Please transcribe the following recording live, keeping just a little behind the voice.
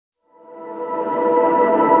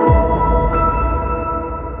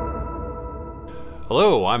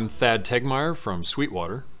Hello, I'm Thad Tegtmeyer from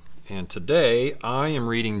Sweetwater, and today I am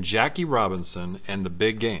reading Jackie Robinson and the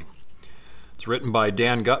Big Game. It's written by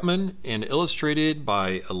Dan Gutman and illustrated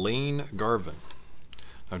by Elaine Garvin.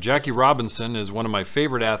 Now, Jackie Robinson is one of my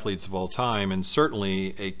favorite athletes of all time and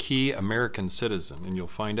certainly a key American citizen, and you'll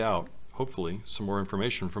find out, hopefully, some more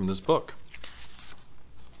information from this book.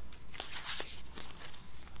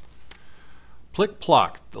 Plick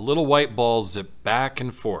plock, the little white balls zip back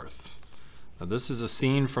and forth. Now, this is a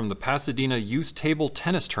scene from the Pasadena Youth Table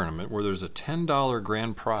Tennis Tournament where there's a $10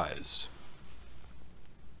 grand prize.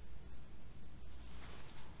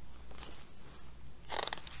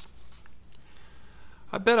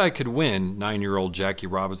 I bet I could win, 9-year-old Jackie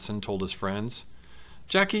Robinson told his friends.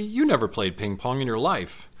 Jackie, you never played ping pong in your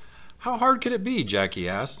life. How hard could it be? Jackie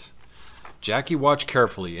asked. Jackie watched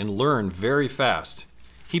carefully and learned very fast.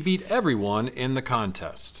 He beat everyone in the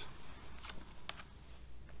contest.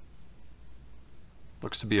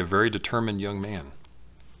 Looks to be a very determined young man.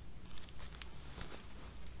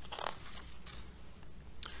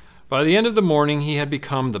 By the end of the morning, he had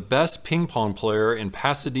become the best ping pong player in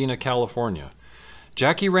Pasadena, California.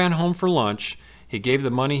 Jackie ran home for lunch. He gave the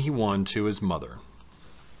money he won to his mother.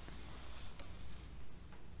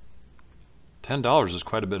 $10 is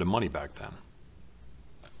quite a bit of money back then.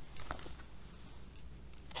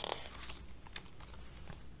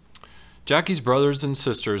 Jackie's brothers and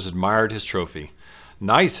sisters admired his trophy.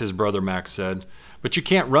 Nice, his brother Max said, but you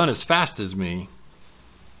can't run as fast as me.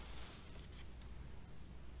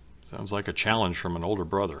 Sounds like a challenge from an older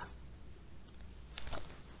brother.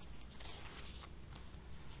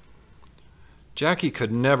 Jackie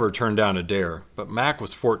could never turn down a dare, but Mac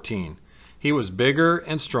was 14. He was bigger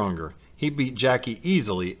and stronger. He beat Jackie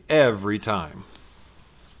easily every time.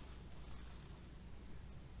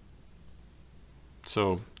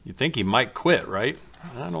 So you'd think he might quit, right?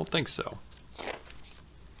 I don't think so.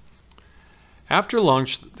 After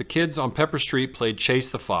lunch, the kids on Pepper Street played Chase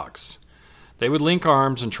the Fox. They would link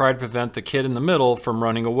arms and try to prevent the kid in the middle from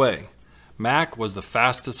running away. Mac was the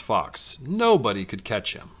fastest fox. Nobody could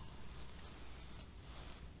catch him.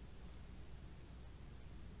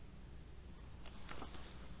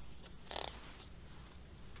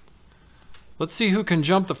 Let's see who can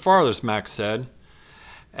jump the farthest, Max said,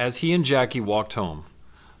 as he and Jackie walked home.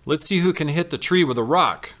 Let's see who can hit the tree with a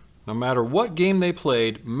rock. No matter what game they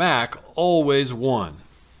played, Mac always won.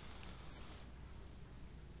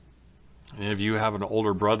 Any of you have an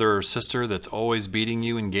older brother or sister that's always beating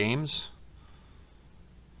you in games?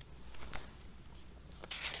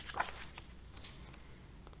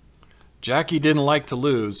 Jackie didn't like to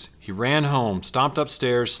lose. He ran home, stomped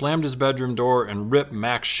upstairs, slammed his bedroom door, and ripped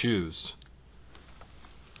Mac's shoes.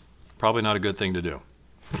 Probably not a good thing to do.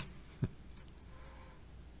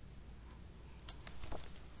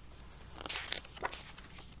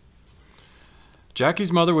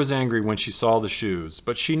 Jackie's mother was angry when she saw the shoes,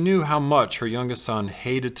 but she knew how much her youngest son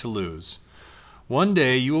hated to lose. One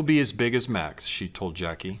day you will be as big as Max, she told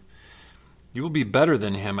Jackie. You will be better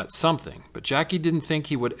than him at something, but Jackie didn't think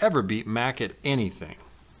he would ever beat Mac at anything.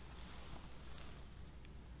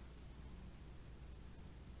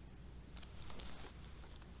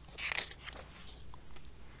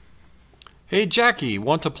 Hey Jackie,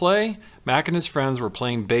 want to play? Mac and his friends were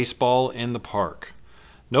playing baseball in the park.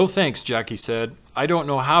 No thanks, Jackie said. I don't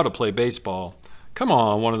know how to play baseball. Come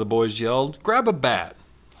on, one of the boys yelled. Grab a bat.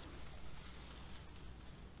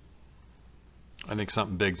 I think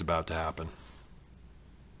something big's about to happen.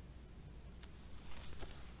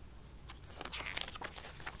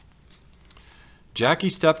 Jackie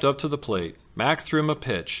stepped up to the plate. Mac threw him a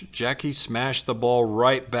pitch. Jackie smashed the ball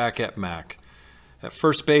right back at Mac. At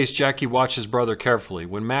first base, Jackie watched his brother carefully.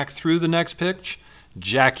 When Mac threw the next pitch,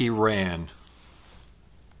 Jackie ran.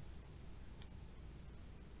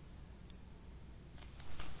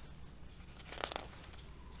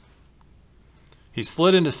 He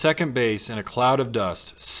slid into second base in a cloud of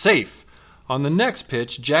dust. Safe! On the next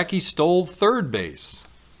pitch, Jackie stole third base.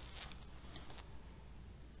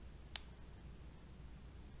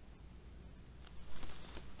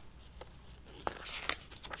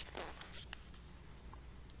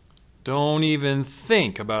 Don't even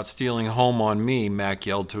think about stealing home on me, Mac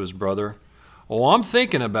yelled to his brother. Oh, I'm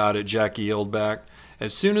thinking about it, Jackie yelled back.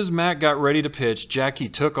 As soon as Mac got ready to pitch, Jackie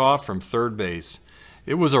took off from third base.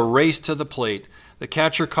 It was a race to the plate. The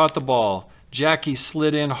catcher caught the ball. Jackie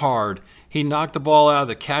slid in hard. He knocked the ball out of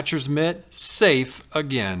the catcher's mitt. Safe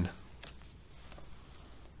again.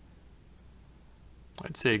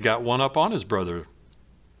 I'd say he got one up on his brother.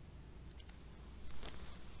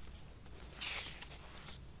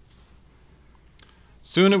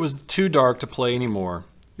 Soon it was too dark to play anymore.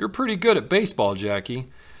 "You're pretty good at baseball, Jackie,"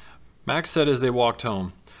 Mac said as they walked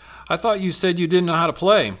home. "I thought you said you didn't know how to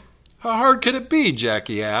play." "How hard could it be?"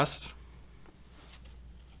 Jackie asked.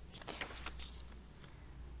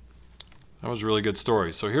 That was a really good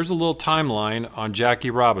story. So here's a little timeline on Jackie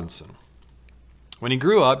Robinson. When he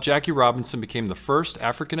grew up, Jackie Robinson became the first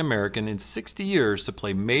African American in 60 years to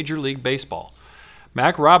play Major League Baseball.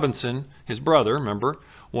 Mac Robinson, his brother, remember,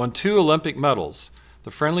 won 2 Olympic medals. The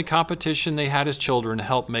friendly competition they had as children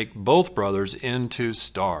helped make both brothers into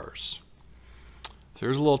stars. So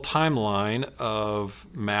here's a little timeline of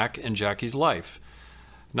Mac and Jackie's life.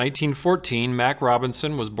 1914, Mac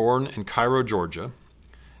Robinson was born in Cairo, Georgia.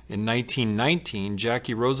 In 1919,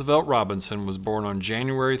 Jackie Roosevelt Robinson was born on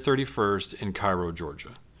January 31st in Cairo,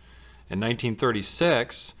 Georgia. In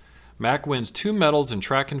 1936, Mac wins 2 medals in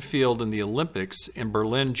track and field in the Olympics in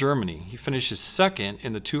Berlin, Germany. He finishes second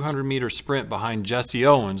in the 200-meter sprint behind Jesse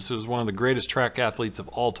Owens, who was one of the greatest track athletes of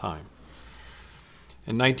all time.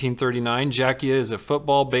 In 1939, Jackie is a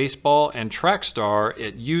football, baseball, and track star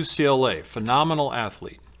at UCLA, phenomenal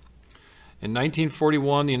athlete. In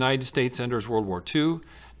 1941, the United States enters World War II.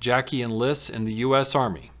 Jackie enlists in the U.S.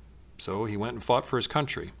 Army, so he went and fought for his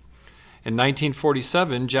country. In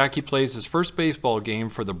 1947, Jackie plays his first baseball game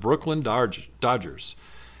for the Brooklyn Dodgers.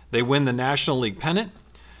 They win the National League pennant.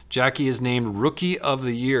 Jackie is named Rookie of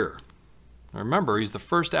the Year. Now remember, he's the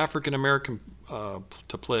first African American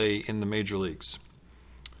to play in the major leagues.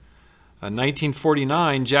 In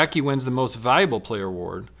 1949, Jackie wins the Most Valuable Player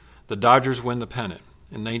award. The Dodgers win the pennant.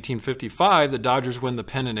 In 1955, the Dodgers win the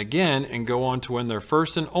pennant again and go on to win their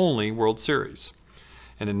first and only World Series.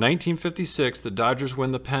 And in 1956, the Dodgers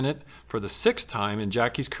win the pennant for the 6th time in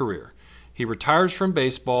Jackie's career. He retires from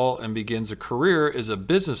baseball and begins a career as a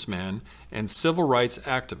businessman and civil rights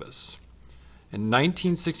activist. In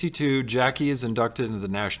 1962, Jackie is inducted into the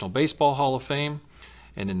National Baseball Hall of Fame,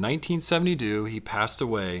 and in 1972, he passed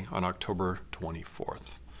away on October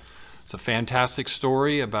 24th. It's a fantastic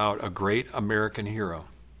story about a great American hero.